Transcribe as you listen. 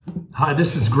Hi,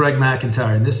 this is Greg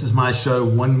McIntyre, and this is my show,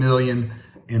 1 Million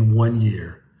in 1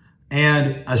 Year.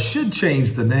 And I should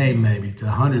change the name maybe to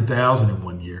 100,000 in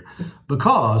 1 year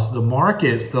because the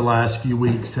markets the last few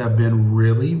weeks have been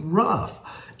really rough.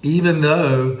 Even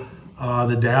though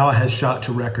the Dow has shot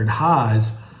to record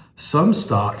highs, some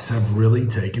stocks have really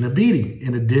taken a beating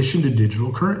in addition to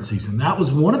digital currencies. And that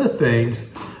was one of the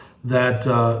things that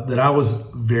I was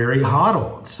very hot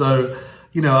on. So,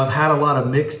 I've had a lot of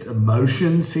mixed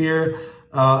emotions here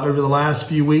over the last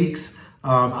few weeks.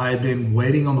 I've been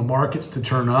waiting on the markets to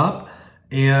turn up.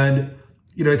 And,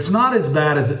 it's not as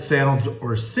bad as it sounds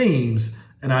or seems.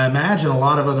 And I imagine a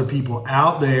lot of other people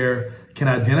out there can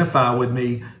identify with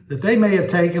me that they may have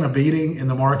taken a beating in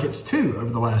the markets too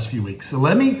over the last few weeks. So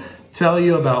let me tell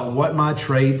you about what my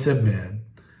trades have been,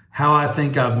 how I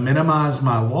think I've minimized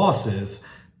my losses,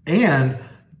 and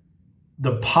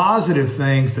the positive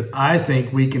things that I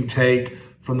think we can take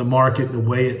from the market the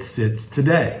way it sits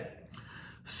today.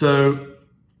 So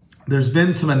there's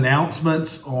been some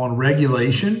announcements on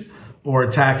regulation or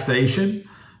taxation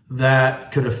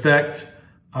that could affect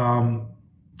the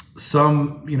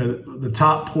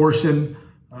top portion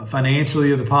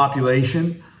financially of the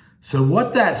population. So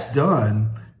what that's done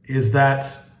is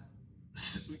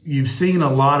you've seen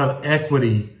a lot of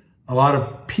equity, a lot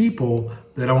of people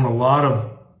that own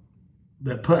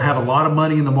have a lot of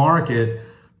money in the market,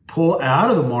 pull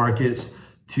out of the markets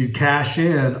to cash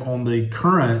in on the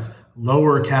current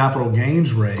lower capital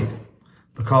gains rate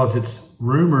because it's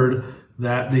rumored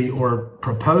that or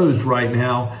proposed right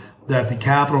now that the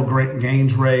capital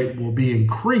gains rate will be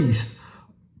increased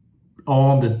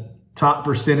on the top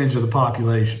percentage of the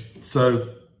population,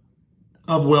 so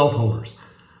of wealth holders.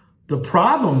 The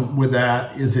problem with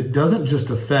that is it doesn't just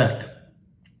affect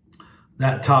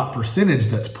that top percentage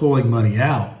that's pulling money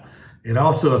out. It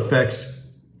also affects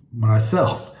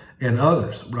myself and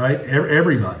others, right?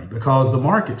 Everybody, because the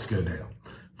markets go down.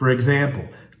 For example,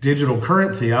 digital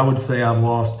currency, I would say I've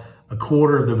lost a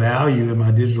quarter of the value in my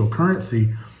digital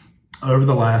currency over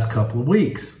the last couple of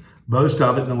weeks, most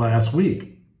of it in the last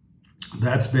week.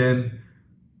 That's been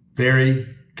very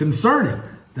concerning.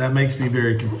 That makes me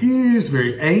very confused,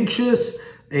 very anxious,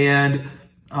 and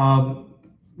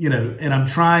and I'm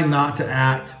trying not to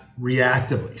act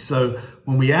reactively. So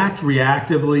when we act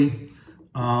reactively,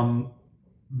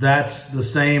 that's the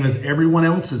same as everyone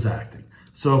else is acting.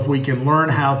 So if we can learn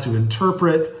how to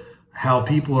interpret how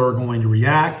people are going to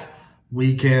react,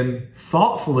 we can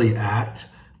thoughtfully act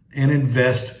and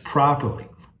invest properly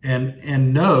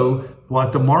and know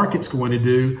what the market's going to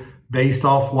do based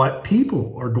off what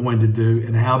people are going to do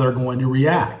and how they're going to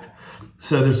react.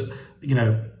 So there's,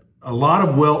 a lot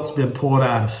of wealth's been pulled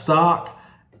out of stock,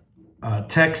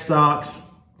 tech stocks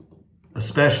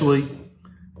especially,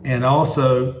 and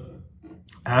also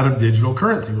out of digital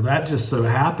currency. Well, that just so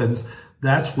happens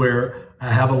that's where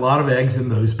I have a lot of eggs in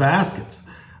those baskets.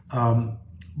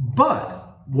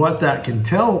 But what that can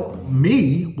tell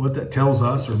me, what that tells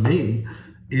us or me,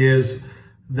 is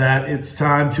that it's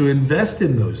time to invest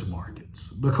in those markets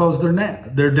because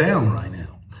they're down right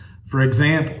now. For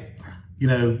example,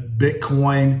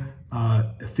 Bitcoin,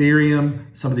 Ethereum,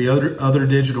 some of the other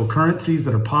digital currencies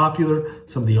that are popular,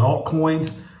 some of the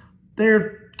altcoins,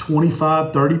 they're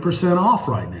 25, 30% off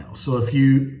right now. So if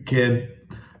you can,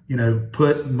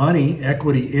 put money,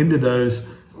 equity into those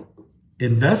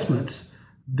investments,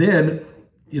 then,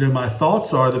 my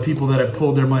thoughts are the people that have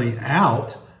pulled their money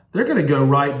out, they're going to go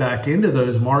right back into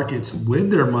those markets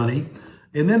with their money,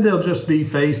 and then they'll just be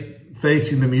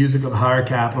facing the music of higher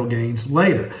capital gains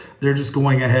later. They're just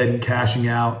going ahead and cashing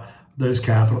out those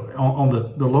capital on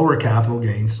the lower capital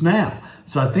gains now.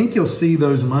 So I think you'll see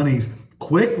those monies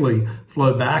quickly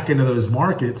flow back into those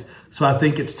markets. So I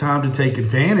think it's time to take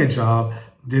advantage of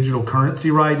digital currency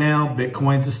right now.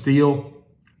 Bitcoin's a steal,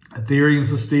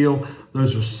 Ethereum's a steal.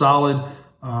 Those are solid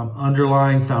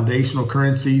underlying foundational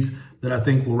currencies that I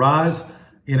think will rise.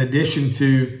 In addition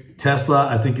to Tesla,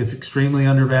 I think is extremely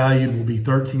undervalued. Will be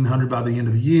 $1,300 by the end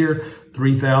of the year,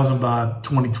 $3,000 by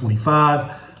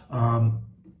 2025.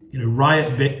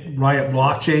 Riot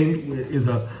Blockchain is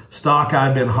a stock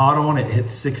I've been hot on. It hit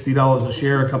 $60 a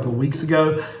share a couple of weeks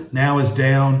ago. Now is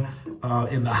down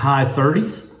in the high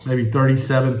 30s, maybe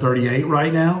 37, 38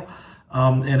 right now.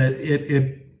 And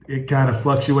it kind of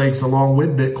fluctuates along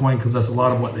with Bitcoin because that's a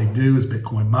lot of what they do is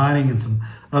Bitcoin mining and some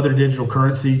other digital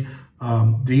currency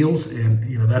deals.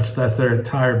 And, that's their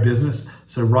entire business.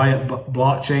 So Riot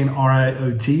Blockchain,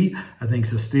 RIOT, I think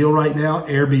is a steal right now.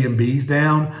 Airbnb's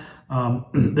down.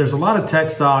 There's a lot of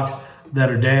tech stocks that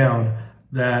are down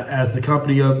that as the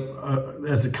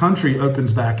country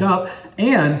opens back up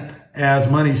and as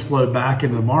money's flowed back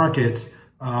into the markets,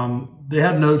 they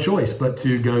have no choice but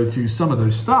to go to some of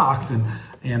those stocks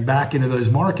and back into those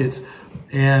markets,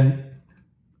 and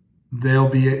they'll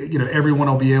be, everyone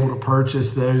will be able to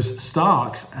purchase those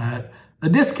stocks at a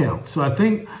discount. So I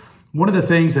think one of the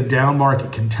things a down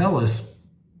market can tell us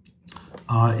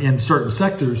in certain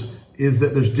sectors is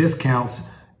that there's discounts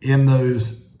in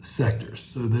those sectors.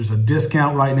 So there's a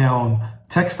discount right now on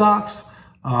tech stocks,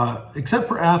 except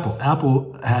for Apple.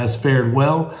 Apple has fared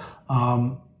well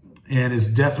and is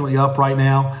definitely up right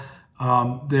now.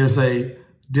 There's a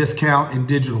discount in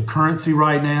digital currency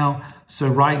right now. So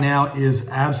right now is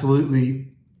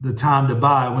absolutely the time to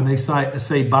buy. When they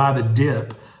say buy the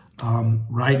dip,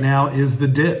 right now is the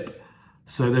dip.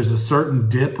 So there's a certain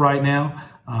dip right now.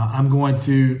 I'm going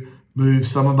to move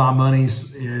some of my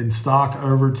monies in stock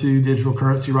over to digital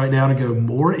currency right now to go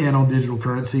more in on digital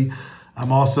currency.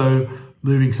 I'm also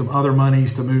moving some other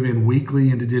monies to move in weekly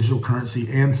into digital currency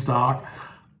and stock.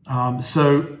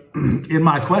 So in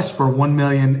my quest for 1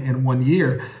 million in 1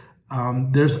 year,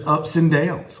 there's ups and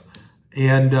downs.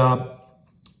 And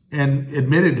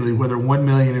admittedly, whether 1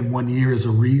 million in 1 year is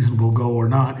a reasonable goal or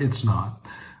not, it's not.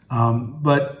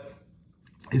 But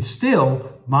it's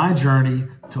still my journey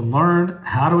to learn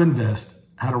how to invest,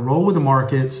 how to roll with the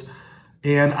markets.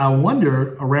 And I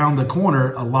wonder, around the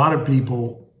corner, a lot of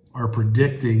people are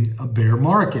predicting a bear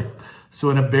market. So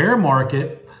in a bear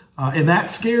market, and that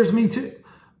scares me too,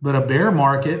 but a bear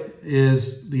market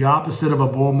is the opposite of a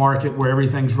bull market where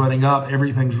everything's running up,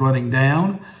 everything's running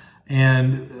down.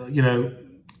 And,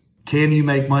 can you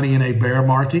make money in a bear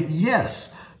market?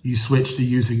 Yes. You switch to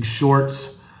using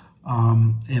shorts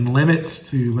and limits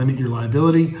to limit your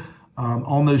liability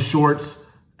on those shorts,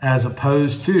 as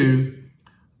opposed to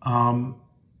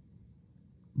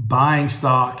buying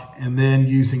stock and then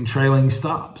using trailing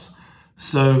stops.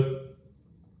 So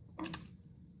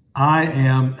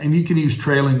and you can use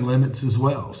trailing limits as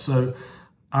well. So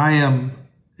I am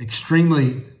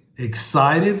extremely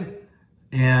excited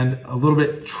and a little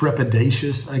bit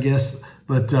trepidatious, I guess,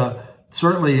 but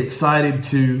certainly excited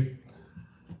to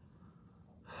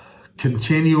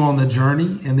continue on the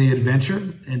journey and the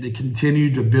adventure and to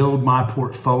continue to build my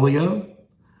portfolio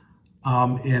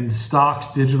in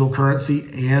stocks, digital currency,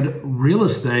 and real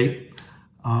estate.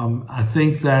 I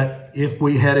think that if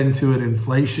we head into an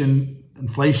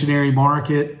inflationary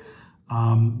market,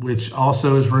 which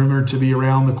also is rumored to be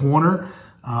around the corner,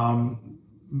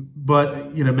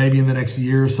 but maybe in the next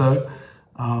year or so,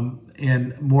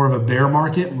 and more of a bear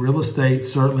market, real estate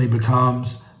certainly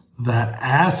becomes that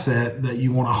asset that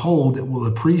you want to hold that will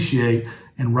appreciate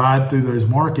and ride through those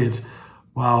markets.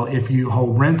 While if you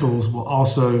hold rentals, will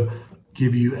also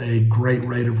give you a great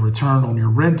rate of return on your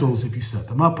rentals if you set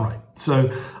them up right. So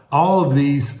all of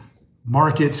these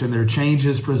markets and their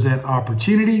changes present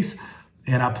opportunities,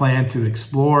 and I plan to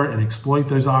explore and exploit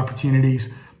those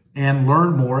opportunities and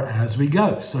learn more as we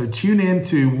go. So tune in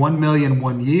to 1 million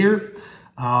 1 year.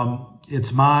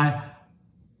 It's my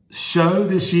show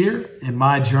this year in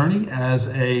my journey as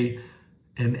an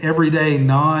everyday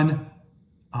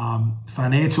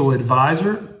non-financial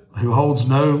advisor who holds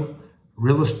no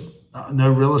real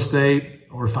estate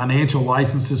or financial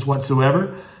licenses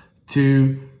whatsoever,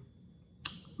 to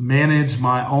manage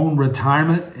my own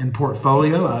retirement and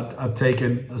portfolio. I've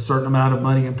taken a certain amount of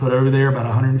money and put over there, about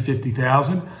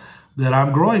 $150,000, that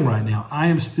I'm growing right now. I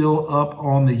am still up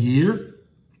on the year,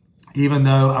 even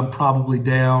though I'm probably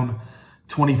down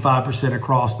 25%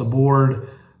 across the board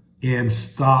in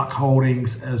stock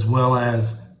holdings as well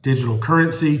as digital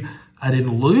currency. I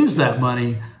didn't lose that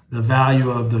money. The value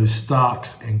of those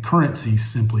stocks and currencies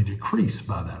simply decreased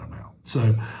by that amount.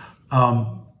 So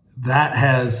that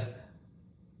has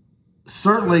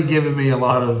certainly given me a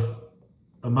lot of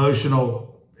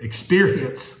emotional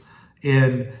experience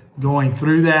in going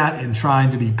through that and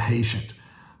trying to be patient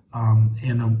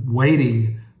and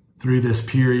waiting through this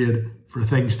period for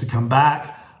things to come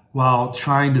back, while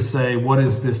trying to say, what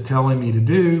is this telling me to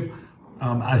do?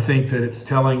 I think that it's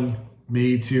telling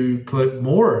me to put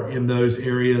more in those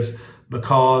areas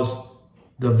because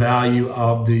the value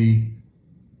of the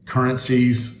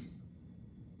currencies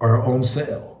are on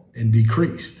sale and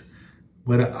decreased,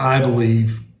 when I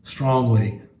believe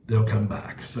strongly they'll come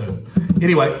back. So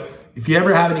anyway, if you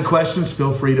ever have any questions,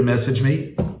 feel free to message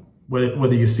me,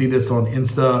 whether you see this on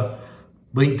Insta,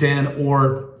 LinkedIn,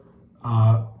 or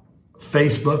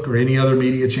Facebook, or any other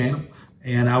media channel.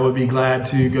 And I would be glad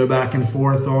to go back and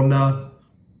forth on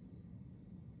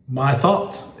my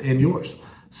thoughts and yours.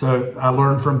 So I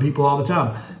learn from people all the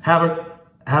time.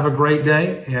 Have a great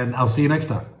day, and I'll see you next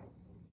time.